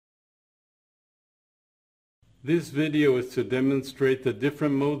This video is to demonstrate the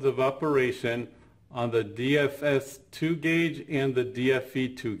different modes of operation on the DFS 2 gauge and the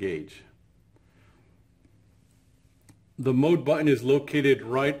DFE 2 gauge. The mode button is located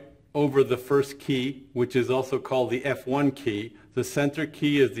right over the first key, which is also called the F1 key. The center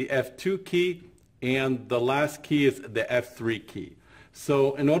key is the F2 key, and the last key is the F3 key.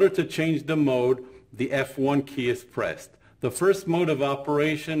 So in order to change the mode, the F1 key is pressed. The first mode of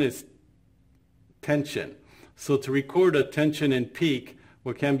operation is tension. So to record a tension and peak,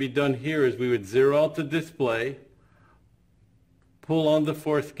 what can be done here is we would zero out the display, pull on the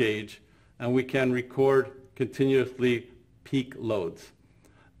fourth gauge, and we can record continuously peak loads.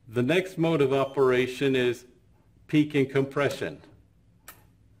 The next mode of operation is peak and compression.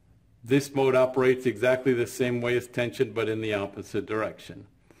 This mode operates exactly the same way as tension, but in the opposite direction.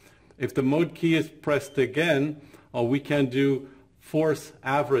 If the mode key is pressed again, we can do force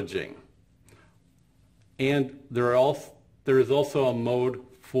averaging. And there is also a mode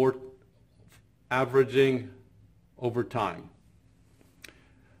for averaging over time.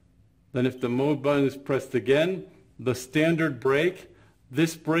 Then if the mode button is pressed again, the standard brake,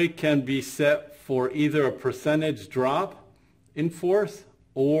 this brake can be set for either a percentage drop in force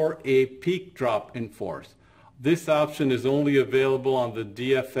or a peak drop in force. This option is only available on the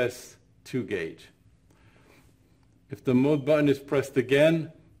DFS 2 gauge. If the mode button is pressed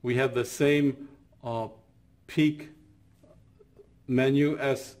again, we have the same peak menu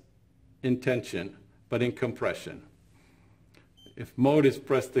as in tension, but in compression. If mode is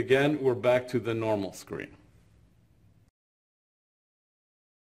pressed again, we're back to the normal screen.